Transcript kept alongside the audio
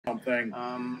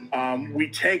something, we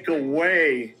take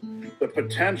away the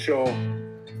potential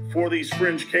for these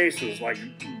fringe cases. Like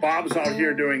Bob's out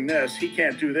here doing this, he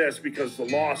can't do this because the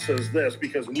law says this,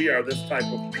 because we are this type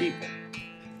of people.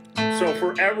 So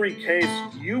for every case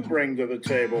you bring to the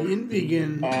table,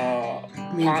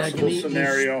 possible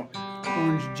scenario,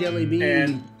 orange jelly bean,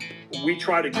 and we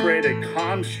try to create a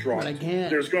construct,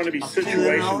 there's going to be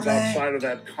situations outside of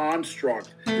that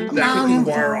construct that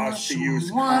require us to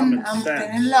use common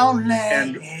sense.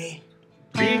 And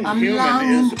being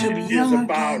human is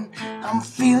about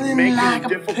making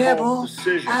difficult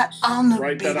decisions,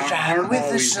 right? That aren't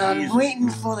always easy.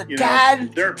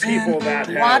 There are people that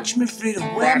have crashed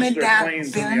their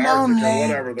planes in the Arctic or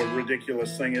whatever the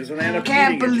ridiculous thing is, and they end up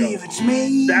eating each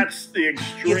other. That's the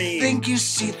extreme. You think you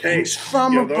see things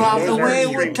from above the way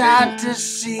we're taught to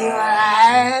see what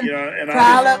I had.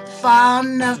 Crawl up far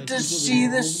enough to see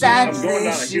the sights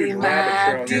they see.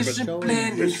 My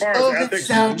discipline is of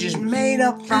itself, just made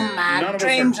up from my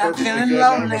dreams. I'm feeling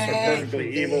lonely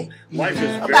Life is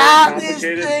very about these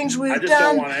complicated. things we've I just done.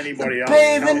 don't want anybody The else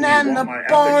paving and the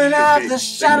pouring of the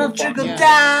subtle trickle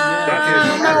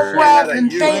down. No wealth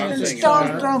and faith and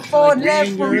stones thrown forward, left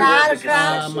from light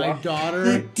across. My daughter,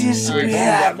 The disappear,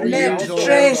 I've left a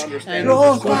trace.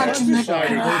 Rolls watching the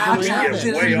clouds. I'm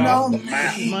feeling lonely.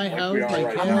 my house,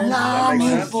 my I'm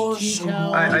longing for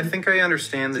someone. I think I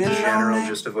understand the general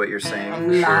gist of what you're saying.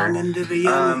 I'm longing to be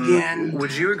young again.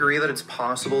 Would you agree that it's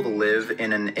possible to live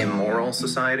in an immoral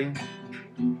society?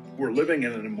 We're living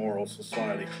in an immoral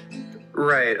society.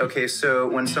 Right, okay, so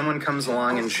when someone comes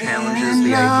along and challenges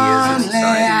the ideas of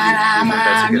society, you think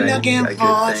that's a good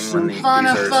thing when these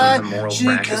are some immoral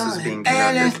practices being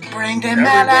conducted?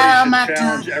 Everybody should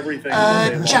challenge everything.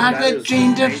 A chocolate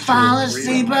dream to fall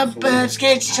asleep, a bird's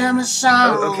cage to my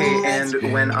song. Okay,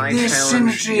 and when I This challenge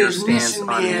symmetry your is stance missing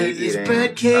on here. meat This eating,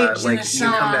 bird cage in like a you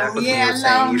come back song. with me Yeah, and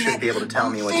saying you should lonely. be able to tell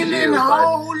me what to Feeling do, but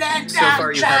whole, like so far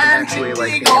I'm you trying haven't to actually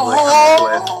like dig been a able to come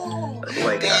up hole. with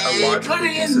like a logically Put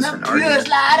in the consistent pure argument.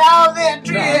 light, all that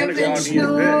No, I'm gonna go driven out and eat a pig.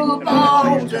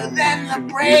 snowballs, and then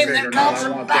the brain that comes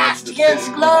from fast gets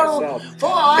glow. For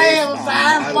hills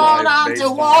I fall down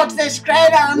towards the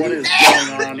straight on. What is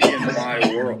going on in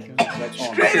my world? That's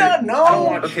all. Straight I on, don't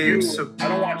want Okay, you. so- I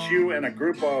don't want you and a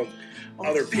group of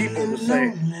other people to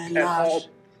say,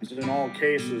 in all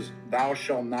cases, thou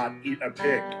shalt not eat a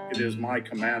pig. It is my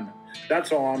commandment.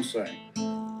 That's all I'm saying.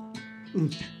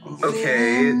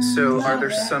 Okay, so are there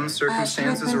some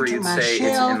circumstances where you'd say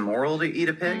it's immoral to eat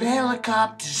a pig?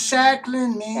 Helicopter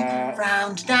circling me,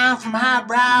 frowns down from high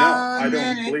brow. No, I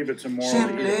don't believe it's immoral to eat a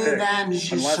Simply pig.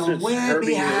 vanishes Unless it's somewhere Herbie,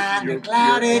 behind your the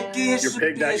cloud. It pig that you're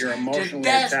disappears emotionally to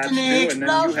attached to, destiny. and then you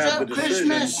Explodes have the of decision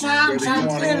Christmas sounds. whether you I'm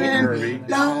want to eat Herbie, feeling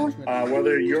lonely.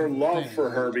 whether your love for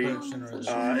Herbie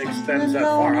extends that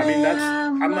far. I mean,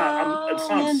 it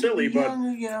sounds silly, but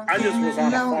I just was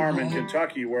on a farm in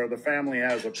Kentucky where the family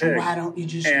has a pig, Why don't you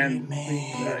just and leave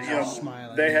me?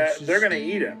 they're going to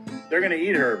eat him. They're going to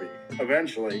eat Herbie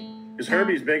eventually, because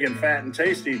Herbie's big and fat and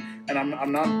tasty, and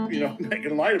I'm not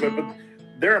making light of it, but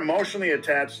they're emotionally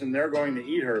attached and they're going to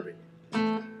eat Herbie.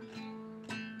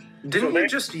 Didn't you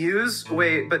just use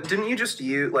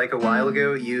like a while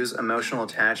ago use emotional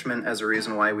attachment as a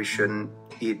reason why we shouldn't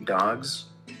eat dogs?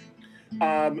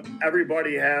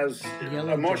 Everybody has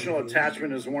emotional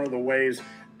attachment is one of the ways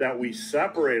that we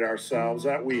separate ourselves,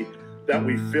 that we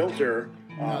filter,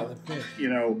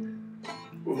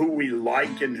 who we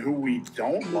like and who we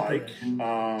don't like.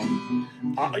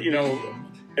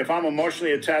 If I'm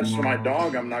emotionally attached to my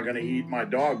dog, I'm not going to eat my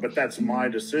dog, but that's my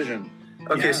decision.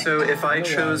 Okay, so if I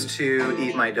chose to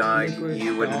eat my dog,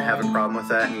 you wouldn't have a problem with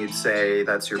that, and you'd say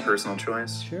that's your personal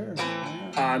choice? Sure.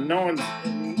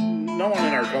 No one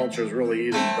in our culture is really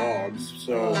eating dogs,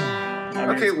 so.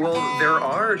 Okay, well, there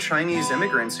are Chinese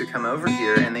immigrants who come over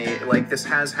here, and this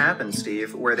has happened,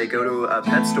 Steve, where they go to a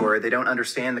pet store, they don't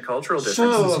understand the cultural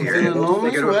differences here. They go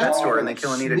to a pet store and they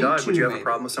kill and eat a dog. Would you have a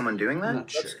problem with someone doing that?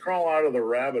 Let's crawl out of the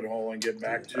rabbit hole and get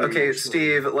back to. Okay,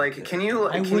 Steve, can you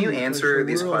answer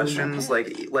these questions?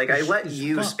 Like I let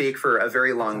you speak for a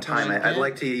very long time. I'd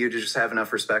like you to just have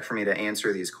enough respect for me to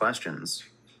answer these questions.